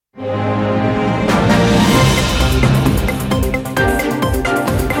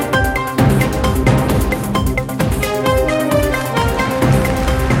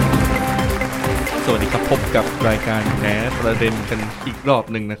การแหนประเด็นกันอีกรอบ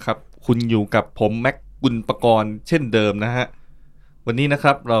หนึ่งนะครับคุณอยู่กับผมแม็กกุลปกรณ์เช่นเดิมนะฮะวันนี้นะค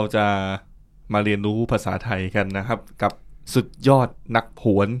รับเราจะมาเรียนรู้ภาษาไทยกันนะครับกับสุดยอดนักผ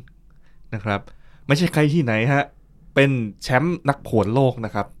วนนะครับไม่ใช่ใครที่ไหนฮะเป็นแชมป์นักผวนโลกน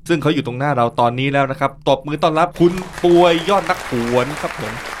ะครับซึ่งเขาอยู่ตรงหน้าเราตอนนี้แล้วนะครับตบมือต้อนรับคุณป่วยยอดนักผวนครับผ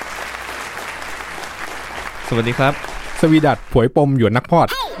มสวัสดีครับสวีดัดผวยปมหยวนนักพอด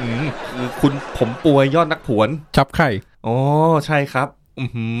คือคุณผมป่วยยอดนักผวนชับไข่อ๋อใช่ครับ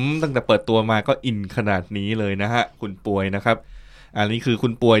ตั้งแต่เปิดตัวมาก็อินขนาดนี้เลยนะฮะคุณป่วยนะครับอันนี้คือคุ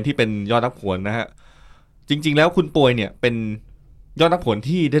ณป่วยที่เป็นยอดนักผวนนะฮะจริงๆแล้วคุณป่วยเนี่ยเป็นยอดนักผวน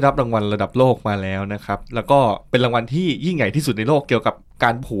ที่ได้รับรางวัลระดับโลกมาแล้วนะครับแล้วก็เป็นรางวัลที่ยิ่งใหญ่ที่สุดในโลกเกี่ยวกับก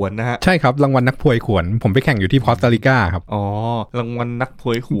ารผวนนะฮะใช่ครับรางวัลนักผวยขวนผมไปแข่งอยู่ที่คอสตาริกาครับอ๋อรางวัลนักผ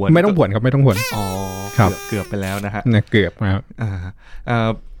วยขวนไม่ต้องผวนครับไม่ต้องผวนอ๋อเกือบไปแล้วนะฮะเกือบครับ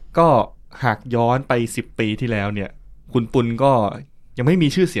ก็หากย้อนไป10ปีที่แล้วเนี่ยคุณปุณก็ยังไม่มี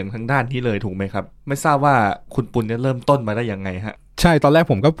ชื่อเสียงทางด้านนี้เลยถูกไหมครับไม่ทราบว่าคุณปุณเนี่ยเริ่มต้นมาได้ยังไงฮะใช่ตอนแรก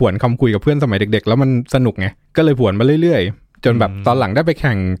ผมก็ผวนคำคุยกับเพื่อนสมัยเด็กๆแล้วมันสนุกไงก็เลยผวนมาเรื่อยๆจนแบบตอนหลังได้ไปแ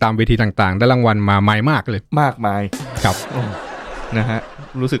ข่งตามเวทีต่างๆได้รางวัลมามายมากเลยมากมายครับนะฮะ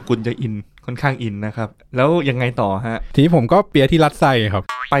รู้สึกคุณจะอินค่อนข้างอินนะครับแล้วยังไงต่อฮะทีนี้ผมก็เปียที่รัดไส้ครับ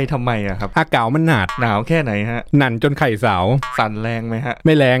ไปทำไมอะครับอากาศมันหนาวแค่ไหนฮะหนั่นจนไข่สาวสั่นแรงไหมฮะไ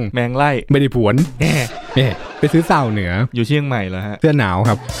ม่แรงแมงไล่ไม่ได้ผวนไปซื้อสาวเหนืออยู่เชียงใหม่เหรอฮะเสื้อหนาว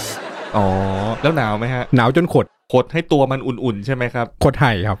ครับอ๋อแล้วหนาวไหมฮะหนาวจนขดให้ตัวมันอุ่นๆใช่ไหมครับขดไ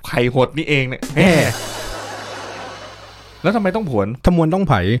ห่ครับไข่หดนี่เองเนี่ยแล้วทำไมต้องผวนทมวนต้อง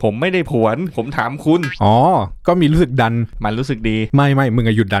ไผ่ผมไม่ได้ผวนผมถามคุณอ๋อก็มีรู้สึกดันมันรู้สึกดีไม่มึง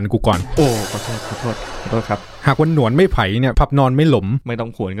หยุดดันกูก่อนโอ้ขอโทษครับหากวันหนวนไม่ไผ่เนี่ยพับนอนไม่หลมไม่ต้อ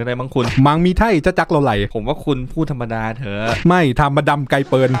งผวนก็ได้มั้งคุณมังมีไถ่จะจักเราไหลผมว่าคุณพูดธรรมดาเถอะไม่ทำมาดำไกล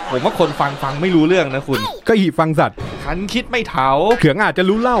เปินผมว่าคนฟังไม่รู้เรื่องนะคุณก็หีฟังสัตว์ฉันคิดไม่เถาเขืองอาจจะ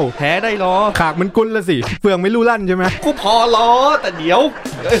รู้เล่าแพ้ได้หรอขากมันกุลละสิเฟืองไม่รู้ลั่นใช่ไหมกูพอรอแต่เดี๋ยว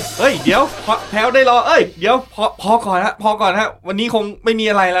เดี๋ยวแพ้ได้รอเดี๋ยวพอก่อนฮะวันนี้คงไม่มี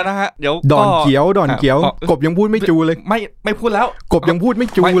อะไรแล้วนะฮะเดี๋ยวดอนเขียวกบยังพูดไม่จูเลยไม่พูดแล้วกบยังพูดไม่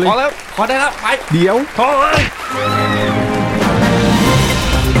จูเลยพอแล้วพอได้แล้วไปเดี๋ยวพอ